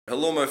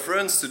Hello my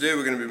friends, today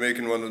we're going to be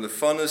making one of the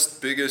funnest,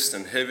 biggest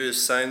and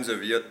heaviest signs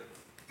I've yet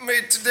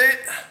made to date.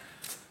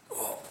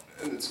 Oh,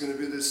 and it's going to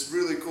be this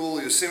really cool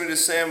Yosemite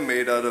Sam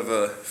made out of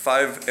a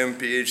 5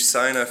 mph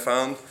sign I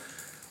found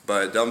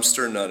by a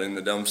dumpster, not in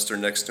the dumpster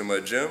next to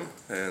my gym,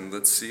 and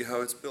let's see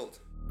how it's built.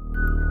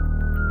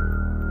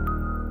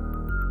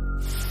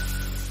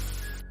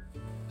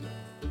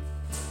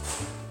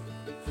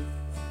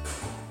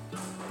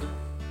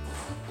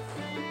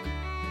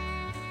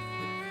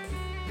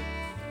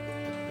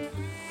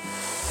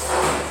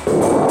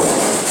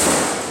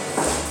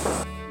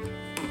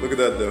 Look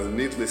at that though,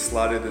 neatly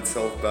slotted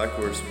itself back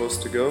where it's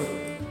supposed to go.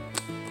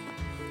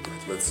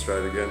 Let's try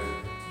it again.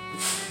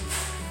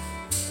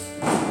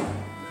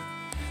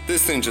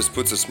 This thing just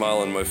puts a smile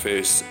on my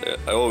face.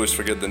 I always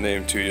forget the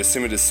name too,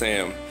 Yosemite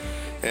Sam.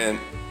 And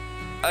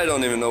I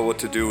don't even know what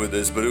to do with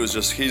this, but it was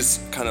just,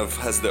 he's kind of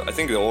has the, I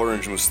think the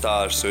orange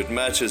mustache, so it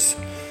matches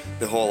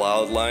the whole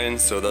outline,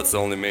 so that's the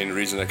only main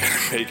reason I kind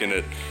of making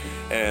it.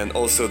 And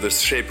also the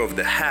shape of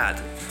the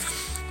hat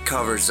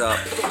covers up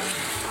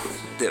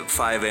the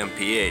 5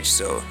 mph,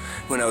 so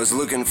when I was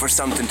looking for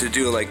something to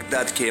do, like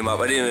that came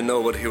up. I didn't even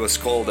know what he was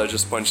called. I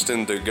just punched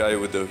in the guy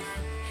with the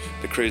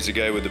crazy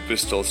guy with the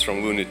pistols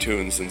from Looney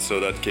Tunes, and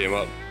so that came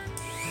up.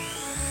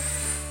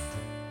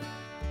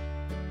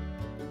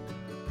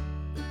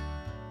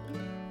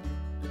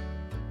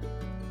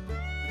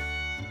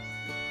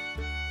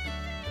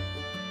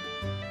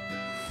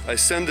 I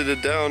sanded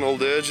it down all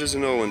the edges,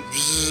 you know, and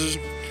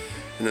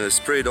then I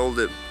sprayed all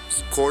the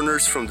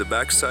corners from the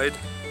back side.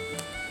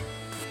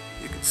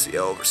 See,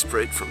 I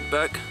oversprayed from the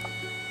back.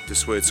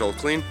 This way it's all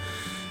clean.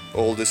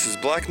 All this is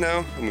black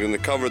now. I'm gonna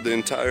cover the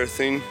entire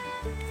thing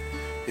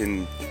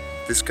in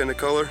this kind of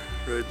color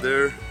right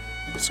there.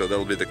 So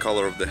that'll be the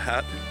color of the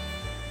hat.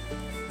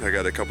 I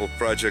got a couple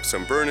projects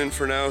I'm burning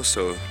for now,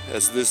 so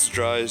as this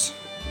dries,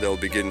 they'll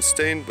be getting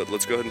stained, but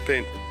let's go ahead and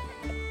paint.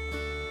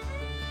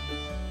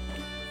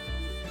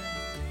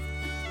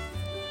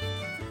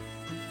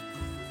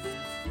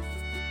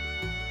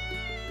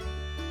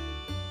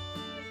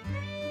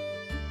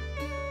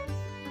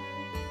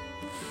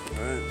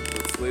 Alright,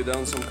 let's lay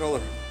down some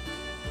color.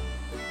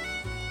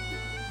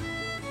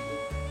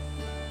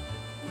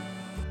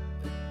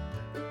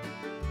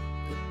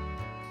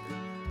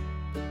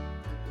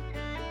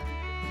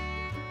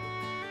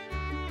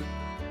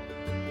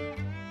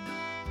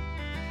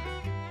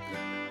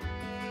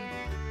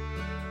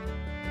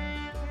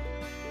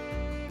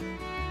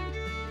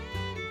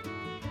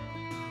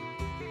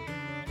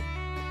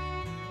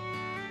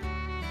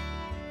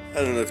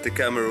 I don't know if the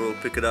camera will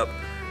pick it up,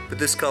 but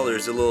this color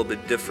is a little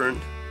bit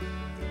different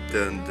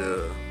than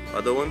the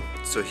other one.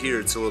 So here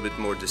it's a little bit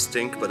more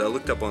distinct, but I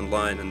looked up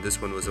online and this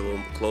one was a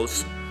little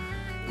close,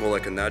 more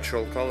like a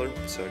natural color.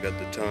 So I got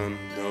the tongue,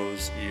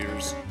 nose,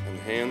 ears, and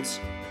hands.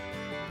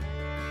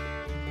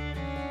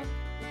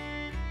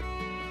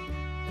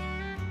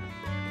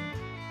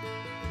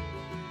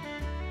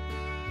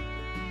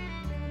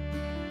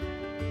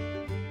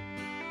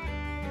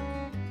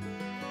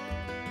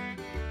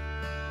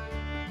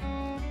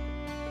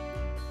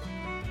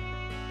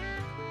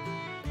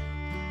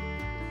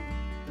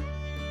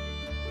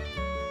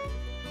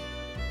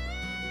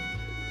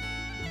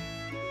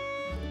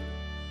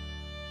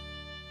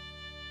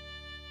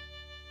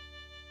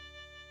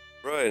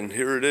 Right, and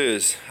here it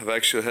is. I've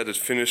actually had it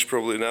finished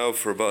probably now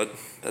for about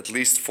at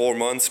least 4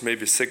 months,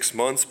 maybe 6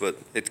 months, but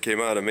it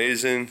came out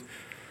amazing.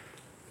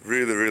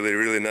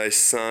 Really nice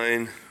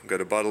sign.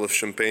 Got a bottle of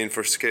champagne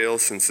for scale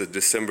since the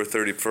December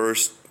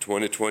 31st,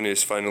 2020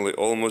 is finally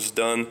almost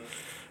done.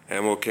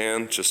 Ammo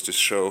can, just to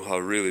show how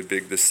really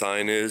big the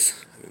sign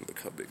is. I mean,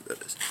 look how big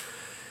that is.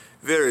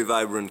 Very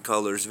vibrant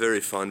colors,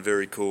 very fun,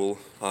 very cool.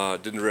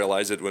 Didn't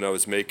realize it when I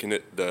was making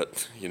it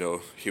that, you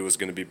know, he was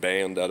going to be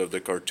banned out of the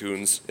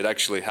cartoons. It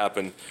actually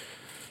happened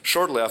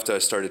shortly after I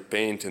started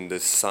painting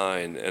this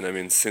sign, and I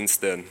mean since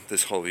then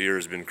this whole year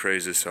has been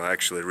crazy. So I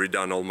actually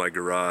redone all my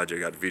garage. I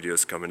got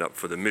videos coming up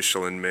for the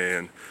Michelin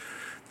Man,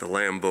 the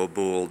Lambo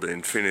Bull, the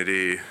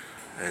Infinity,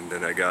 and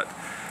then I got,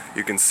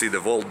 you can see the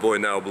Vault Boy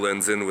now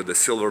blends in with the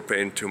silver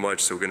paint too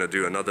much, so we're gonna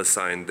do another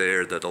sign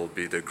there that'll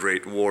be the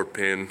Great War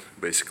Pin,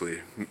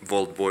 basically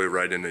Vault Boy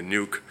riding a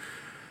nuke.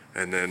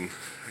 And then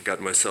I got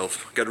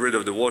rid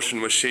of the washing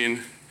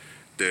machine,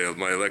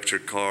 my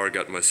electric car,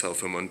 got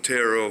myself a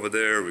Montero over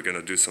there. We're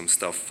gonna do some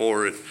stuff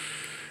for it.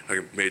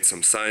 I made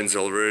some signs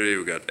already.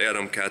 We got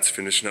Atom Cats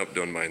finishing up,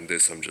 don't mind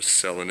this, I'm just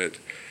selling it.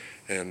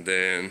 And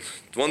then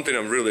one thing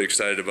I'm really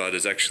excited about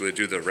is actually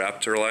do the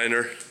Raptor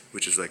liner,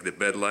 which is like the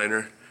bed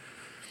liner.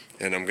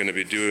 And I'm gonna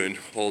be doing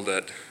all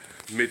that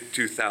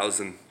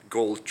mid-2000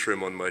 gold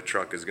trim on my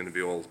truck is gonna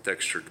be all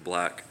textured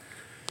black.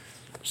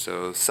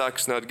 So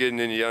Suck's not getting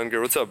any younger.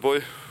 What's up,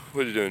 boy?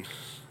 What are you doing?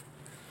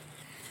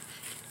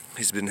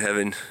 He's been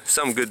having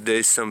some good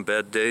days, some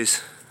bad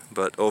days,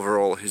 but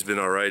overall he's been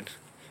alright.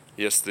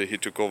 Yesterday he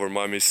took over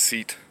mommy's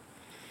seat.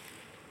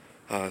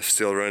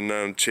 Still running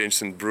around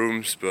changing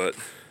brooms, but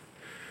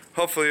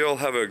hopefully you'll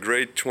have a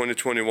great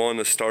 2021,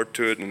 a start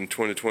to it, and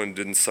 2020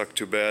 didn't suck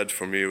too bad.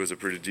 For me it was a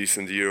pretty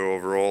decent year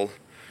overall.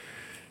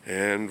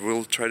 and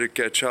we'll try to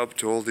catch up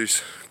to all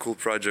these cool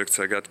projects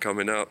I got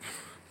coming up.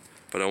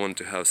 But I want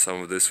to have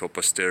some of this for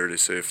posterity,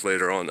 so if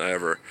later on I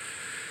ever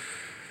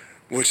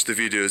watch the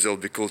videos, it'll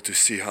be cool to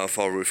see how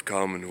far we've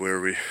come and where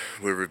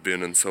we've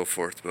been and so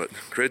forth. But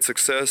great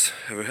success,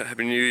 have a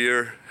happy new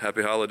year,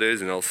 happy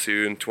holidays, and I'll see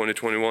you in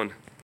 2021.